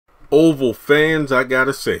Oval fans, I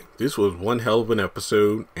gotta say, this was one hell of an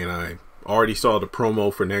episode, and I already saw the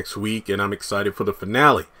promo for next week, and I'm excited for the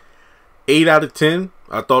finale. 8 out of 10.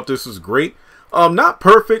 I thought this was great. Not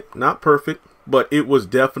perfect, but it was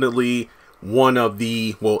definitely one of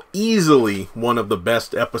the, well, easily one of the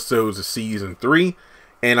best episodes of season 3.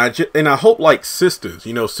 And I hope, like Sisters,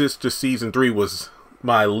 you know, Sisters season 3 was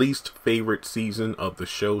my least favorite season of the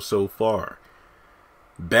show so far.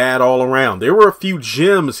 Bad all around. There were a few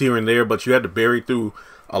gems here and there, but you had to bury through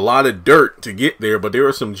a lot of dirt to get there. But there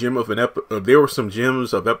were some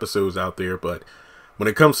gems of episodes out there. But when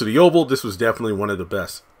it comes to the Oval, this was definitely one of the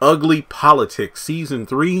best. Ugly Politics season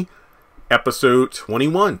 3, episode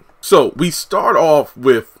 21. So we start off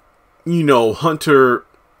with, you know, Hunter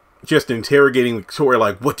just interrogating Victoria,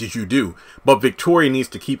 like, what did you do? But Victoria needs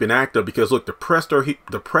to keep an act up because, look, the press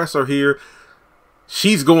are here.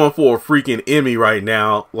 She's going for a freaking Emmy right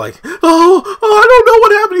now. Like, oh, I don't know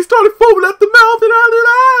what happened. He started foaming at the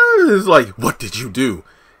mouth, and it's like, what did you do?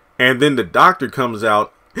 And then the doctor comes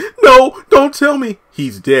out. No, don't tell me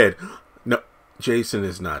he's dead. No, Jason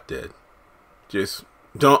is not dead. Just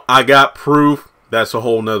don't. I got proof. That's a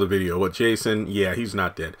whole nother video. But Jason, yeah, he's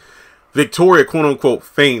not dead. Victoria, quote unquote,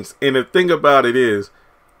 faints. And the thing about it is,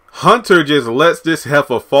 Hunter just lets this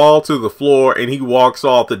heifer fall to the floor and he walks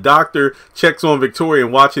off. The doctor checks on Victoria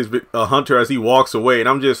and watches Hunter as he walks away. And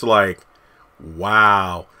I'm just like,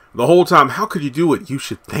 wow. The whole time, how could you do it? You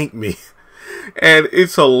should thank me. And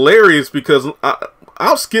it's hilarious because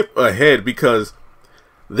I'll skip ahead because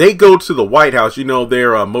they go to the White House. You know,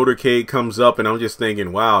 their motorcade comes up and I'm just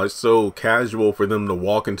thinking, wow, it's so casual for them to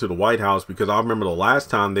walk into the White House, because I remember the last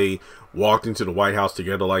time they walked into the White House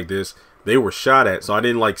together like this, they were shot at. So I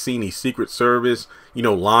didn't like see any Secret Service, you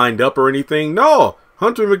know, lined up or anything. No,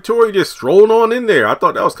 Hunter and Victoria just strolled on in there. I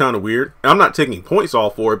thought that was kind of weird. I'm not taking points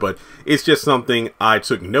off for it, but it's just something I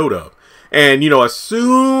took note of. And, you know, as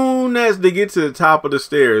soon as they get to the top of the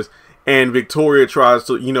stairs and Victoria tries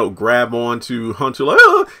to, you know, grab onto Hunter, like,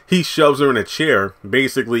 he shoves her in a chair.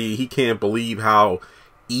 Basically, he can't believe how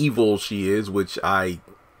evil she is, which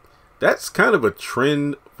that's kind of a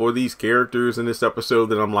trend for these characters in this episode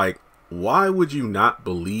that I'm like, why would you not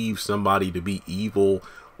believe somebody to be evil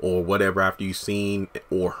or whatever after you've seen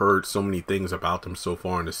or heard so many things about them so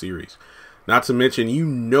far in the series? Not to mention, you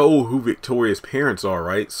know who Victoria's parents are,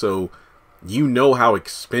 right? So you know how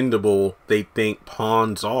expendable they think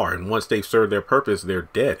pawns are. And once they've served their purpose, they're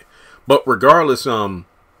dead. But regardless,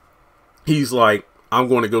 he's like, I'm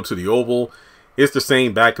going to go to the Oval. It's the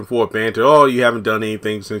same back and forth banter. Oh, you haven't done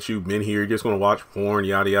anything since you've been here. You're just going to watch porn,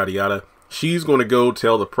 yada, yada, yada. She's going to go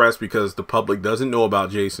tell the press because the public doesn't know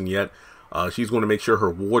about Jason yet. She's going to make sure her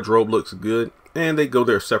wardrobe looks good. And they go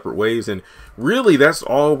their separate ways. And really, that's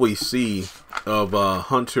all we see of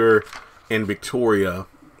Hunter and Victoria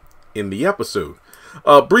in the episode.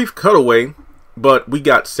 Brief cutaway, but we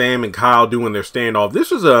got Sam and Kyle doing their standoff.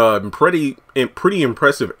 This was a pretty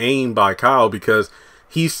impressive aim by Kyle because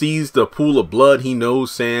he sees the pool of blood. He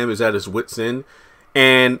knows Sam is at his wit's end.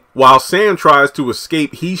 And while Sam tries to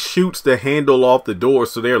escape, he shoots the handle off the door,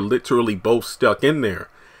 so they're literally both stuck in there.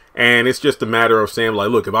 And it's just a matter of Sam like,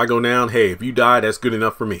 look, if I go down, hey, if you die, that's good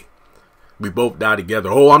enough for me. We both die together.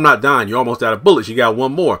 Oh, I'm not dying. You're almost out of bullets. You got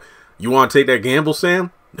one more. You want to take that gamble,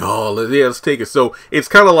 Sam? No, let's take it. So it's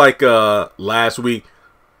kind of like last week.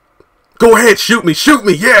 Go ahead, shoot me,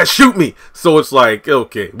 yeah, shoot me. So it's like,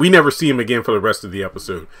 okay, we never see him again for the rest of the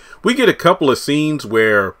episode. We get a couple of scenes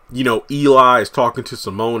where, you know, Eli is talking to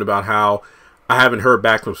Simone about how I haven't heard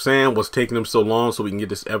back from Sam. What's taking him so long so we can get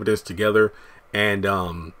this evidence together and,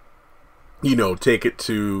 you know, take it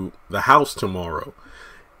to the house tomorrow.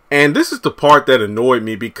 And this is the part that annoyed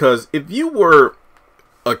me because if you were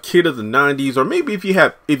a kid of the 90s, or maybe if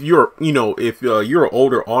you're an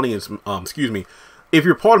older audience, if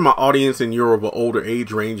you're part of my audience and you're of an older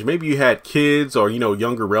age range, maybe you had kids or, you know,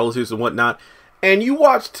 younger relatives and whatnot, and you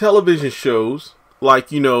watch television shows like,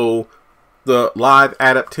 you know, the live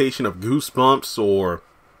adaptation of Goosebumps or,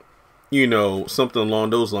 you know, something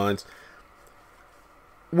along those lines,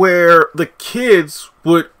 where the kids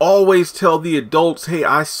would always tell the adults, hey,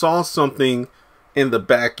 I saw something in the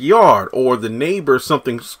backyard, or the neighbor,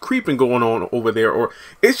 something's creeping going on over there, or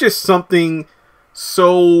it's just something.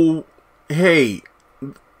 So, hey,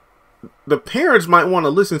 the parents might want to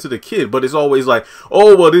listen to the kid, but it's always like,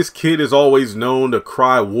 oh, well, this kid is always known to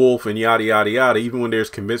cry wolf and yada, yada, yada, even when there's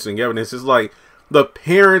convincing evidence. It's like the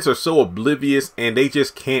parents are so oblivious and they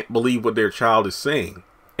just can't believe what their child is saying.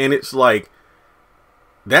 And it's like,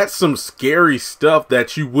 that's some scary stuff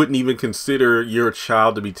that you wouldn't even consider your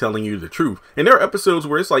child to be telling you the truth. And there are episodes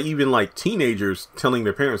where it's like even like teenagers telling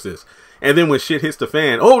their parents this. And then when shit hits the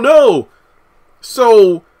fan, oh no!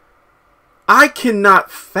 So, I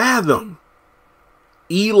cannot fathom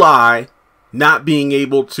Eli not being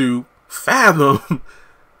able to fathom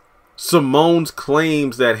Simone's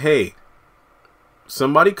claims that, hey,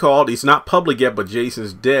 somebody called. It's not public yet, but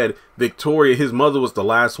Jason's dead. Victoria, his mother, was the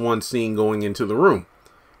last one seen going into the room.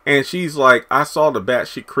 And she's like, I saw the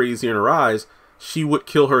batshit crazy in her eyes. She would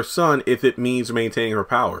kill her son if it means maintaining her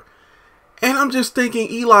power. And I'm just thinking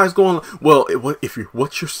Eli's going, well, if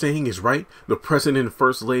what you're saying is right, the president and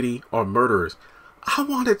first lady are murderers. I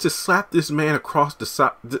wanted to slap this man across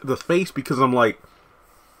the face because I'm like,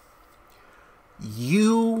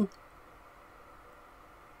 you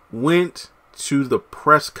went to the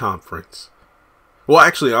press conference. Well,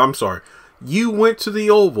 actually, I'm sorry. You went to the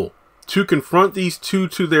Oval to confront these two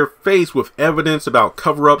to their face with evidence about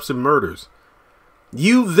cover-ups and murders.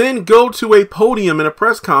 You then go to a podium in a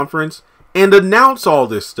press conference and announce all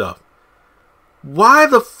this stuff. Why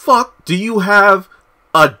the fuck do you have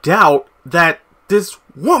a doubt that this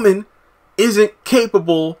woman isn't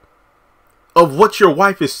capable of what your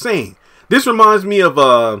wife is saying? This reminds me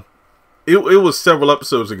of, it was several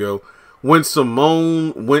episodes ago when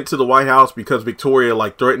Simone went to the White House because Victoria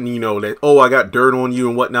like threatened, you know, that, oh, I got dirt on you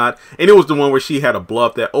and whatnot. And it was the one where she had a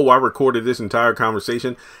bluff that, oh, I recorded this entire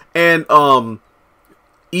conversation. And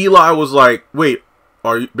Eli was like, wait,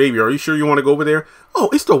 are you sure you want to go over there? Oh,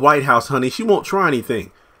 it's the White House, honey. She won't try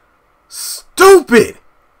anything. Stupid!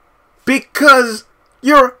 Because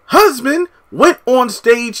your husband went on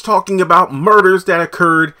stage talking about murders that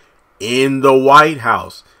occurred in the White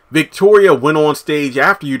House. Victoria went on stage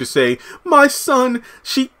after you to say, my son,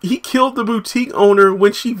 he killed the boutique owner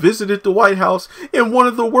when she visited the White House, and one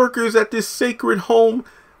of the workers at this sacred home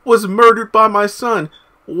was murdered by my son.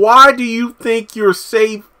 Why do you think you're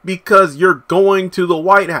safe because you're going to the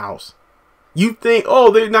White House? You think,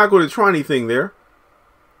 oh, they're not going to try anything there.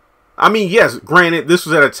 I mean, yes, granted, this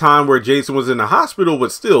was at a time where Jason was in the hospital,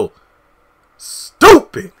 but still,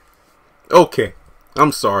 stupid. Okay,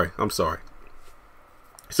 I'm sorry.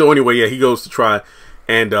 So anyway, yeah, he goes to try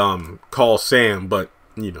and call Sam, but,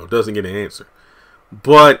 you know, doesn't get an answer.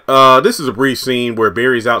 But this is a brief scene where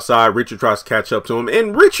Barry's outside. Richard tries to catch up to him.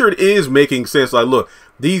 And Richard is making sense. Like, look,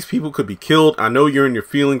 these people could be killed. I know you're in your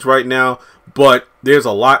feelings right now, but there's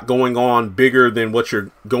a lot going on bigger than what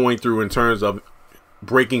you're going through in terms of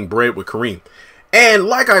breaking bread with Kareem. And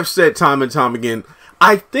like I've said time and time again,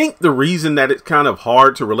 I think the reason that it's kind of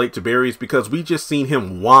hard to relate to Barry is because we just seen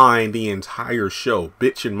him whine the entire show,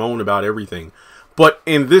 bitch and moan about everything. But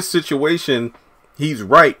in this situation, he's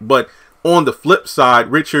right. But on the flip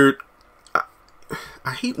side, Richard,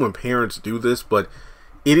 I hate when parents do this, but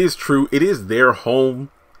it is true. It is their home.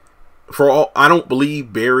 For all, I don't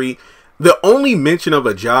believe Barry. The only mention of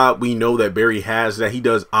a job we know that Barry has, that he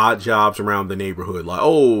does odd jobs around the neighborhood. Like,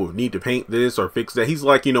 oh, need to paint this or fix that. He's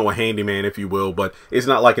like, you know, a handyman, if you will. But it's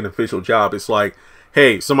not like an official job. It's like,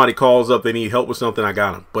 hey, somebody calls up, they need help with something, I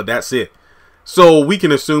got him. But that's it. So we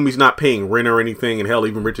can assume he's not paying rent or anything. And hell,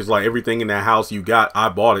 even Richard's like, everything in that house you got, I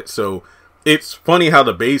bought it. So it's funny how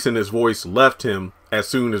the bass in his voice left him as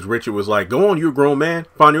soon as Richard was like, go on, you're a grown man.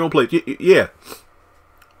 Find your own place. Yeah,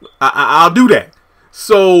 I'll do that.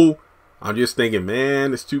 So I'm just thinking,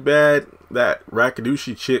 man, it's too bad that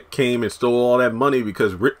Rakadushi chick came and stole all that money,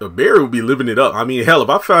 because Barry would be living it up. I mean, hell, if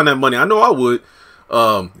I found that money, I know I would.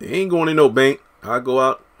 It ain't going in no bank. I'd go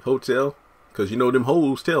out, hotel, because you know them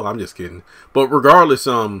hoes tell. I'm just kidding. But regardless,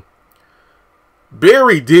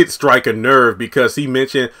 Barry did strike a nerve because he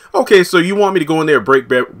mentioned, okay, so you want me to go in there and break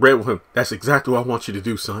bread with him. That's exactly what I want you to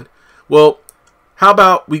do, son. Well, how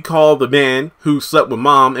about we call the man who slept with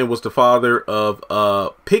mom and was the father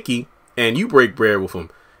of Picky, and you break bread with him.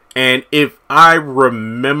 And if I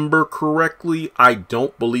remember correctly, I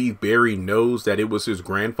don't believe Barry knows that it was his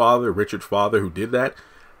grandfather, Richard's father, who did that.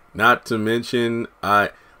 Not to mention, I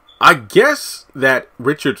guess that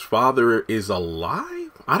Richard's father is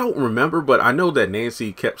alive. I don't remember, but I know that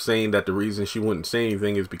Nancy kept saying that the reason she wouldn't say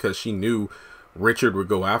anything is because she knew Richard would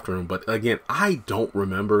go after him. But again, I don't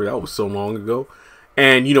remember. That was so long ago.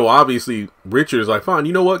 And, you know, obviously, Richard is like, fine,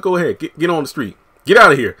 you know what? Go ahead. Get on the street. Get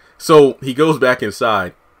out of here. So he goes back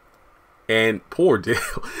inside. And poor Dale.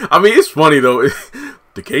 I mean, it's funny, though.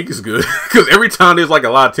 The cake is good. Because every time there's like a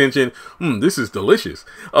lot of tension, this is delicious.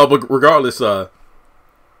 But regardless,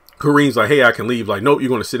 Kareem's like, hey, I can leave. Like, no, you're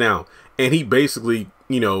going to sit down. And he basically,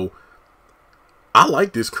 you know, I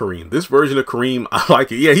like this Kareem. This version of Kareem, I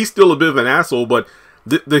like it. Yeah, he's still a bit of an asshole, but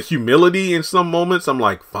the humility in some moments, I'm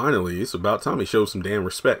like, finally, it's about time he shows some damn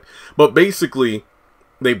respect. But basically,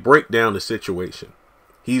 they break down the situation.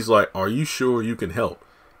 He's like, are you sure you can help?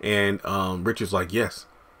 And Richard's like, yes.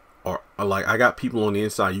 are like, I got people on the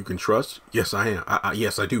inside you can trust. Yes, I am.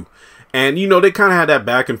 Yes, I do. And, you know, they kind of had that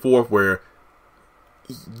back and forth where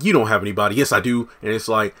you don't have anybody. Yes, I do. And it's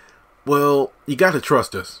like, well, you got to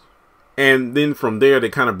trust us. And then from there, they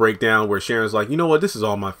kind of break down where Sharon's like, you know what, this is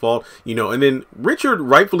all my fault. You know, and then Richard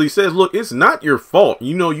rightfully says, look, it's not your fault.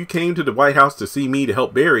 You know, you came to the White House to see me to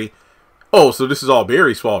help Barry. Oh, so this is all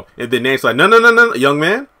Barry's fault. And then Nancy's like, no, young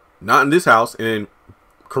man, not in this house. And then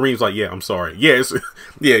Kareem's like, yeah, I'm sorry. Yeah,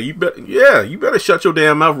 you better shut your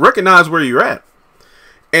damn mouth. Recognize where you're at.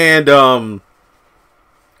 And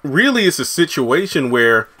really, it's a situation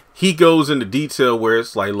where he goes into detail where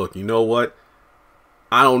it's like, look, you know what?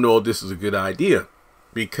 I don't know if this is a good idea,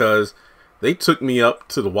 because they took me up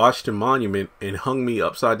to the Washington Monument and hung me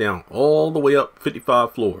upside down all the way up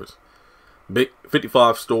 55 floors.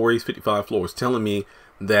 55 stories, 55 floors, telling me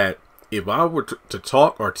that if I were to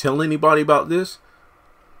talk or tell anybody about this,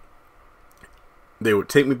 they would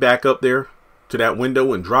take me back up there to that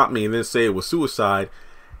window and drop me and then say it was suicide.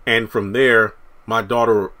 And from there, my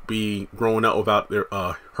daughter would be growing up without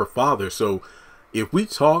her father. So if we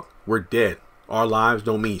talk, we're dead. Our lives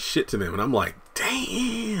don't mean shit to them. And I'm like,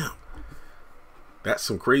 damn, that's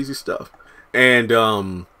some crazy stuff. And,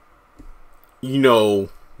 you know,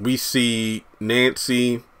 we see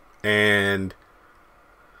Nancy and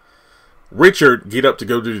Richard get up to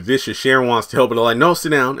go do the dishes. Sharon wants to help, but they're like, no,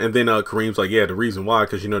 sit down. And then Kareem's like, yeah, the reason why,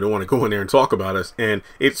 because, you know, they want to go in there and talk about us. And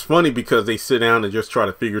it's funny because they sit down and just try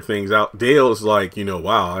to figure things out. Dale's like, you know,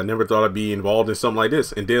 wow, I never thought I'd be involved in something like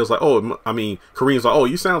this. And Dale's like, oh, I mean, Kareem's like, oh,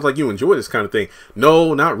 you sounds like you enjoy this kind of thing.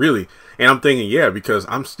 No, not really. And I'm thinking, yeah, because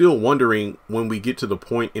I'm still wondering when we get to the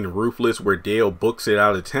point in Ruthless where Dale books it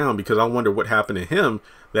out of town, because I wonder what happened to him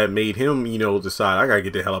that made him, you know, decide I got to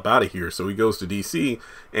get the hell up out of here. So he goes to DC,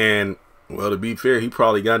 and well, to be fair, he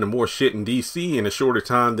probably got into more shit in D.C. in a shorter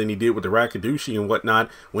time than he did with the Rakadushi and whatnot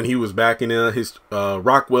when he was back in his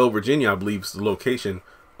Rockwell, Virginia, I believe is the location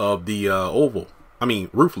of the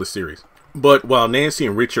Ruthless series. But while Nancy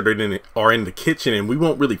and Richard are in the kitchen, and we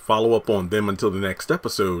won't really follow up on them until the next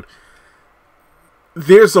episode,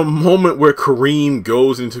 there's a moment where Kareem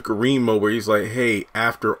goes into Kareem mode where he's like, hey,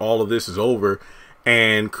 after all of this is over,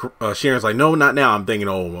 and Sharon's like, no, not now. I'm thinking,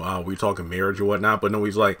 oh, we're talking marriage or whatnot, but no,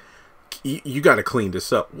 he's like, you got to clean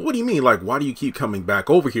this up. What do you mean? Like, why do you keep coming back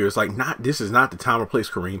over here? It's like, this is not the time or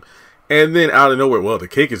place, Kareem. And then out of nowhere, well, the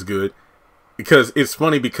cake is good. Because it's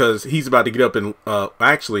funny because he's about to get up and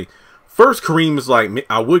actually, first Kareem is like,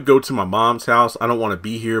 I would go to my mom's house. I don't want to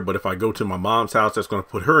be here, but if I go to my mom's house, that's going to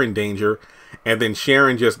put her in danger. And then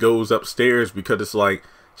Sharon just goes upstairs because it's like,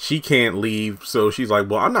 she can't leave. So she's like,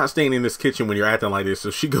 well, I'm not staying in this kitchen when you're acting like this. So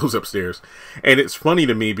she goes upstairs. And it's funny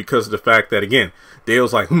to me because of the fact that, again,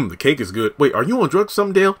 Dale's like, the cake is good. Wait, are you on drugs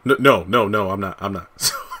some, Dale? No, I'm not.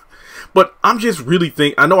 But I'm just really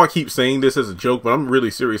thinking, I know I keep saying this as a joke, but I'm really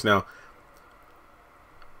serious now.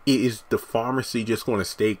 Is the pharmacy just going to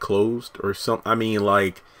stay closed or something? I mean,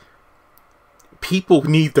 like, people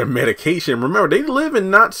need their medication. Remember, they live in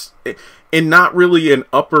not really an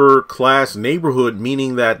upper class neighborhood,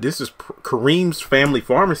 meaning that this is Kareem's family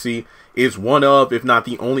pharmacy is one of, if not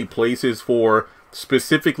the only places for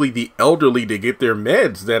specifically the elderly to get their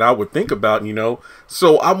meds that I would think about, you know.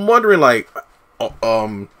 So I'm wondering, like,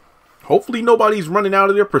 hopefully nobody's running out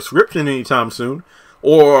of their prescription anytime soon,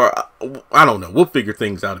 or I don't know. We'll figure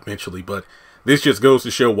things out eventually, but this just goes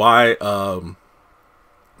to show why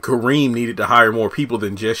Kareem needed to hire more people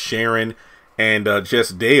than just Sharon and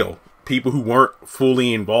just Dale. People who weren't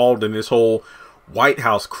fully involved in this whole White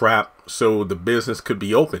House crap so the business could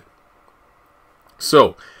be open.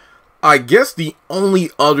 So I guess the only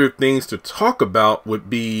other things to talk about would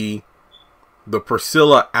be the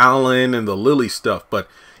Priscilla, Alan, and the Lily stuff. But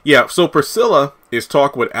yeah, so Priscilla is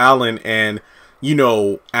talking with Alan, and you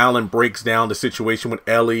know, Alan breaks down the situation with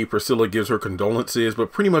Ellie. Priscilla gives her condolences,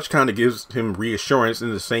 but pretty much kind of gives him reassurance in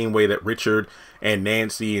the same way that Richard and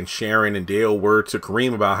Nancy and Sharon and Dale were to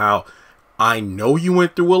Kareem about how, I know you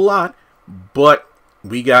went through a lot, but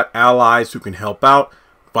we got allies who can help out.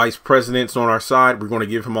 Vice President's on our side. We're going to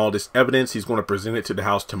give him all this evidence. He's going to present it to the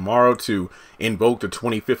House tomorrow to invoke the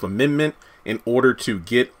 25th Amendment in order to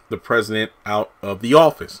get the president out of the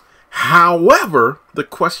office. However, the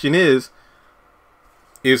question is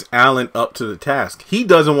Alan up to the task? He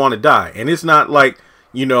doesn't want to die. And it's not like,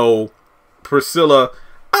 you know, Priscilla,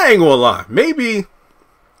 I ain't gonna lie. Maybe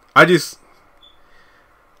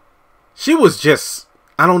she was just,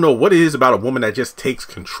 I don't know what it is about a woman that just takes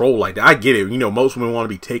control like that. I get it. You know, most women want to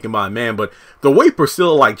be taken by a man, but the way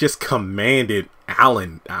Priscilla like just commanded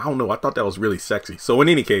Alan, I don't know. I thought that was really sexy. So in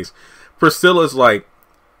any case, Priscilla's like,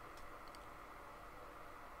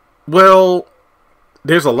 well,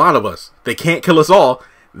 there's a lot of us. They can't kill us all.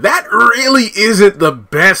 That really isn't the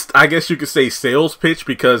best, I guess you could say, sales pitch,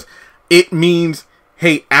 because it means,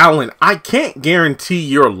 hey, Alan, I can't guarantee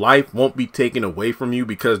your life won't be taken away from you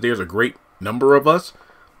because there's a great number of us.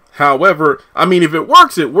 However, I mean, if it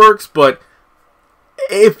works, but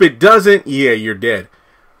if it doesn't, yeah, you're dead.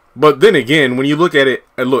 But then again, when you look at it,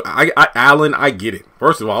 and look, Alan, I get it.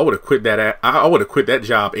 First of all, I would have quit that. I would have quit that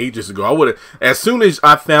job ages ago. I would have, as soon as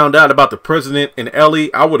I found out about the president and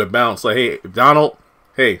Ellie, I would have bounced. Like, hey, Donald,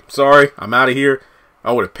 hey, sorry, I'm out of here.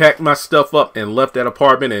 I would have packed my stuff up and left that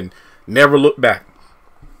apartment and never looked back.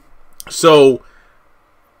 So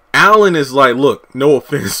Alan is like, look, no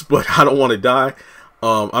offense, but I don't want to die.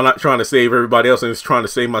 I'm not trying to save everybody else, and just trying to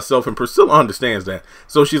save myself. And Priscilla understands that.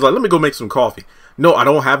 So she's like, let me go make some coffee. No, I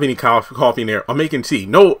don't have any coffee in there. I'm making tea.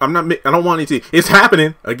 No, I'm not. I don't want any tea. It's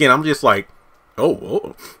happening. Again, I'm just like,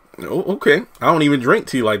 oh, okay. I don't even drink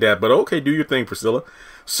tea like that. But okay, do your thing, Priscilla.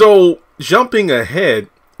 So jumping ahead,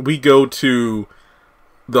 we go to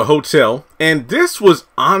the hotel. And this was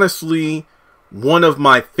honestly one of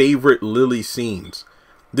my favorite Lily scenes.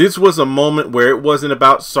 This was a moment where it wasn't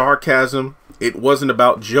about sarcasm. It wasn't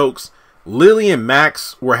about jokes. Lily and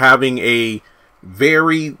Max were having a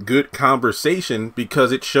very good conversation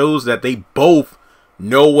because it shows that they both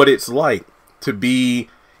know what it's like to be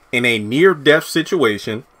in a near-death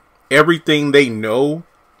situation. Everything they know,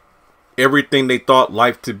 everything they thought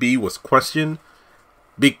life to be was questioned.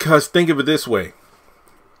 Because think of it this way.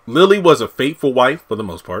 Lily was a faithful wife for the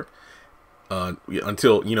most part.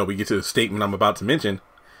 Until, you know, we get to the statement I'm about to mention.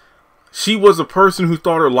 She was a person who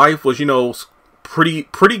thought her life was, you know, pretty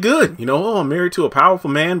good. You know, oh, I'm married to a powerful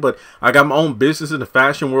man, but I got my own business in the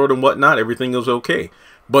fashion world and whatnot. Everything was okay.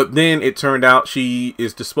 But then it turned out she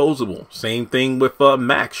is disposable. Same thing with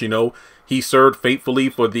Max. You know, he served faithfully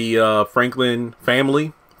for the Franklin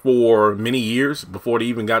family for many years before they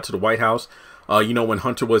even got to the White House. You know, when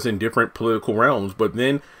Hunter was in different political realms. But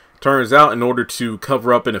then turns out, in order to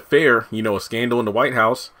cover up an affair, you know, a scandal in the White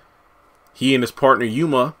House, he and his partner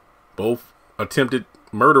Yuma both attempted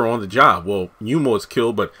murder on the job. Well, Yuma was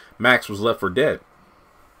killed, but Max was left for dead.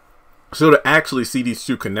 So to actually see these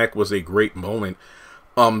two connect was a great moment.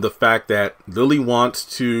 The fact that Lily wants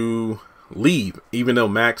to leave, even though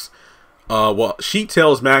Max, well, she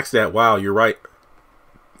tells Max that, wow, you're right,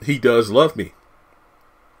 he does love me.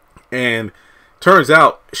 And turns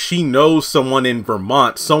out she knows someone in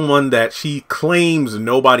Vermont, someone that she claims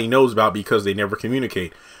nobody knows about because they never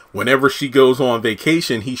communicate. Whenever she goes on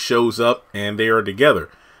vacation, he shows up and they are together.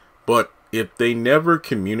 But if they never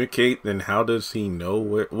communicate, then how does he know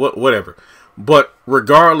whatever? But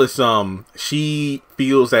regardless, she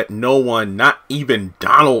feels that no one, not even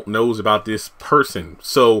Donald, knows about this person.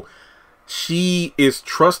 So she is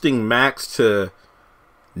trusting Max to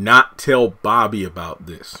not tell Bobby about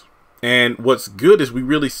this. And what's good is we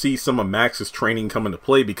really see some of Max's training come into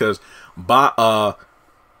play, because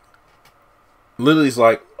Lily's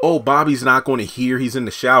like, oh, Bobby's not going to hear. He's in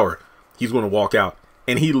the shower. He's going to walk out.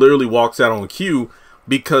 And he literally walks out on cue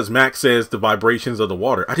because Max says the vibrations of the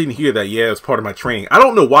water. I didn't hear that. Yeah, it's part of my training. I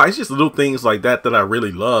don't know why. It's just little things like that that I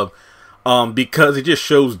really love, because it just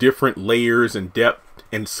shows different layers and depth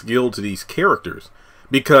and skill to these characters.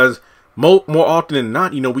 Because more often than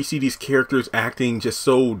not, you know, we see these characters acting just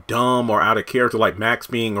so dumb or out of character, like Max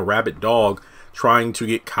being a rabid dog trying to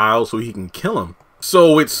get Kyle so he can kill him.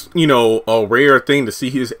 So it's, you know, a rare thing to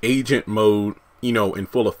see his agent mode, you know, in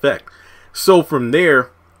full effect. So from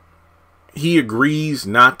there, he agrees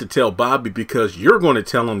not to tell Bobby because you're going to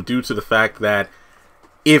tell him, due to the fact that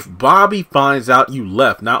if Bobby finds out you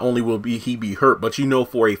left, not only will he be hurt, but you know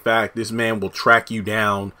for a fact this man will track you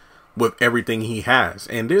down with everything he has.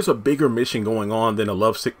 And there's a bigger mission going on than a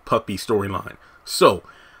lovesick puppy storyline. So,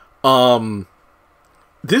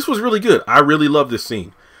 this was really good. I really love this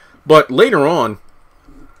scene. But later on,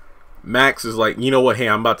 Max is like, you know what? Hey,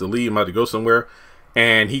 I'm about to leave. I'm about to go somewhere.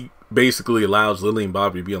 And he basically allows Lily and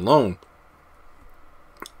Bobby to be alone.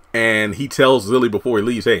 And he tells Lily before he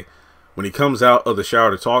leaves, hey, when he comes out of the shower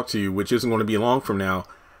to talk to you, which isn't going to be long from now,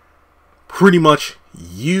 pretty much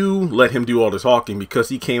you let him do all the talking, because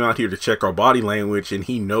he came out here to check our body language and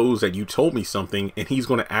he knows that you told me something, and he's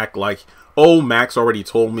going to act like, oh, Max already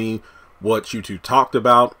told me what you two talked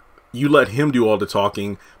about. You let him do all the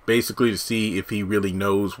talking, basically to see if he really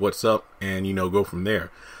knows what's up and, you know, go from there.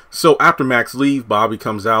 So after Max leaves, Bobby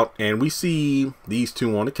comes out and we see these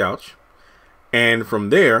two on the couch. And from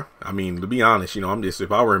there, I mean, to be honest, you know,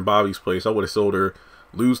 if I were in Bobby's place, I would have told her,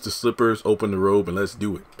 lose the slippers, open the robe, and let's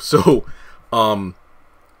do it. So,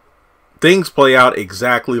 things play out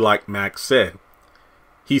exactly like Max said.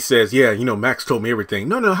 he says, yeah, you know, Max told me everything.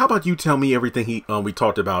 No, how about you tell me everything we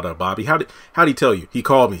talked about, Bobby? How'd he tell you? He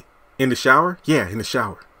called me. In the shower? Yeah, in the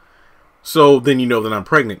shower. So then you know that I'm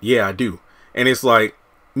pregnant. Yeah, I do. And it's like,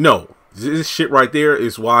 no, this shit right there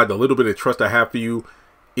is why the little bit of trust I have for you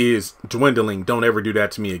is dwindling. Don't ever do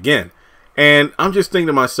that to me again. And I'm just thinking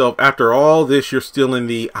to myself, after all this, you're still in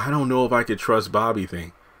the I don't know if I could trust Bobby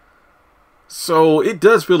thing. So it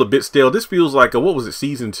does feel a bit stale. This feels like what was it,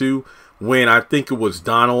 season 2, when I think it was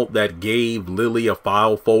Donald that gave Lily a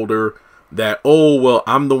file folder that, oh, well,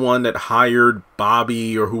 I'm the one that hired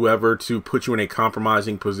Bobby or whoever to put you in a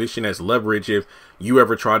compromising position as leverage. If you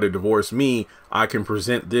ever try to divorce me, I can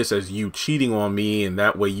present this as you cheating on me, and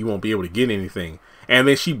that way you won't be able to get anything. And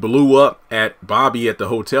then she blew up at Bobby at the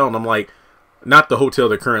hotel, and I'm like, not the hotel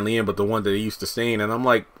they're currently in, but the one that they used to stay in. And I'm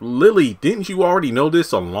like, Lily, didn't you already know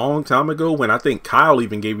this a long time ago? When I think Kyle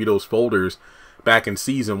even gave you those folders back in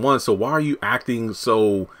season 1. So why are you acting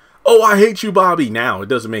so, oh, I hate you, Bobby, now? It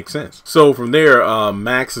doesn't make sense. So from there,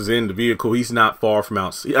 Max is in the vehicle. He's not far from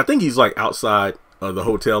outside. I think he's like outside of the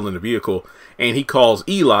hotel in the vehicle. And he calls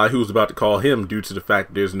Eli, who's about to call him due to the fact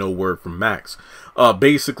that there's no word from Max.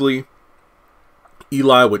 Basically,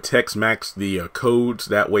 Eli would text Max the codes.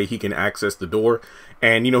 That way he can access the door.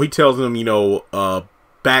 And, you know, he tells him, you know,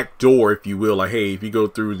 back door, if you will. Like, hey, if you go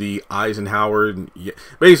through the Eisenhower. And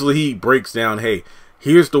basically, he breaks down, hey,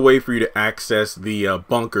 here's the way for you to access the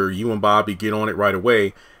bunker. You and Bobby get on it right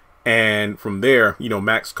away. And from there, you know,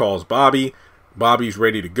 Max calls Bobby. Bobby's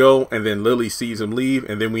ready to go. And then Lily sees him leave.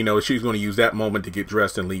 And then we know she's going to use that moment to get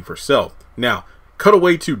dressed and leave herself. Now, cut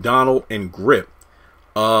away to Donald and Grip.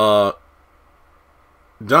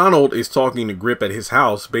 Donald is talking to Grip at his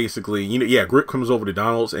house, basically. You know, yeah, Grip comes over to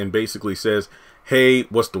Donald's and basically says, hey,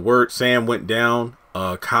 what's the word? Sam went down.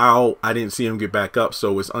 Kyle, I didn't see him get back up,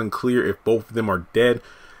 so it's unclear if both of them are dead.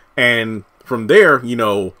 And from there, you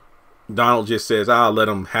know, Donald just says, I'll let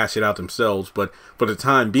them hash it out themselves. But for the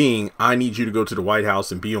time being, I need you to go to the White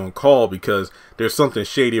House and be on call because there's something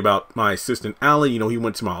shady about my assistant, Allie. You know, he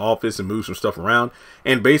went to my office and moved some stuff around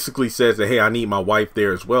and basically says that, hey, I need my wife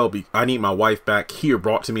there as well. I need my wife back here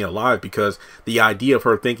brought to me alive because the idea of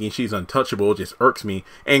her thinking she's untouchable just irks me.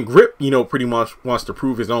 And Grip, you know, pretty much wants to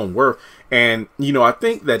prove his own worth. And, you know, I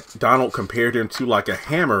think that Donald compared him to like a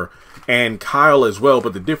hammer and Kyle as well.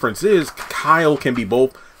 But the difference is Kyle can be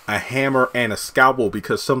both a hammer and a scalpel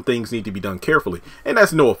because some things need to be done carefully. And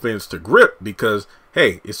that's no offense to Grip because,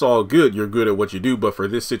 hey, it's all good. You're good at what you do. But for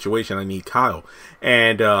this situation, I need Kyle.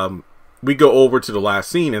 And we go over to the last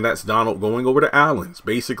scene, and that's Donald going over to Alan's.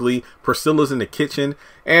 Basically, Priscilla's in the kitchen.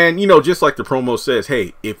 And, you know, just like the promo says,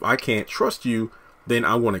 hey, if I can't trust you, then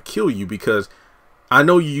I want to kill you because I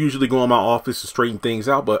know you usually go in my office to straighten things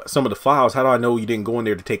out, but some of the files, how do I know you didn't go in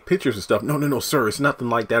there to take pictures and stuff? No, sir. It's nothing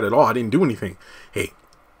like that at all. I didn't do anything. Hey,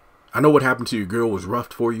 I know what happened to your girl was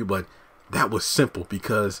rough for you, but that was simple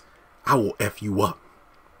because I will F you up.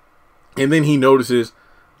 And then he notices,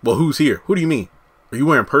 well, who's here? Who do you mean? Are you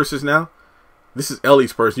wearing purses now? This is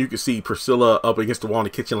Ellie's purse. You can see Priscilla up against the wall in the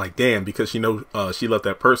kitchen like, damn, because she knows she left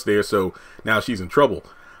that purse there, so now she's in trouble.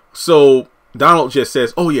 So Donald just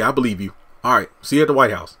says, oh, yeah, I believe you. All right, see you at the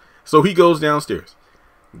White House. So he goes downstairs.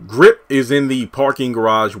 Grip is in the parking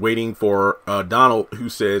garage waiting for Donald, who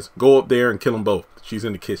says, go up there and kill them both. She's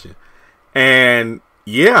in the kitchen. And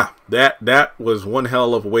yeah, that was one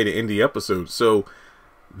hell of a way to end the episode. So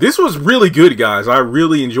this was really good, guys. I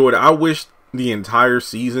really enjoyed it. I wish the entire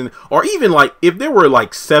season, or even like if there were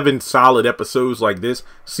like 7 solid episodes like this,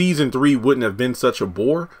 season 3 wouldn't have been such a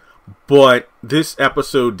bore. But this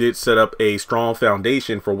episode did set up a strong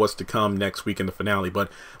foundation for what's to come next week in the finale. But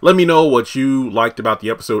let me know what you liked about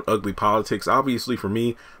the episode Ugly Politics. Obviously, for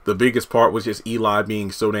me, the biggest part was just Eli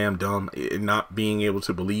being so damn dumb and not being able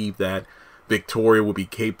to believe that Victoria would be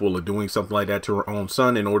capable of doing something like that to her own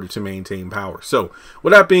son in order to maintain power. So,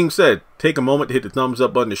 with that being said, take a moment to hit the thumbs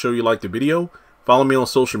up button to show you like the video. Follow me on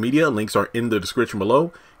social media. Links are in the description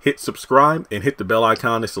below. Hit subscribe and hit the bell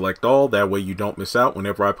icon to select all. That way you don't miss out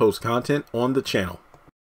whenever I post content on the channel.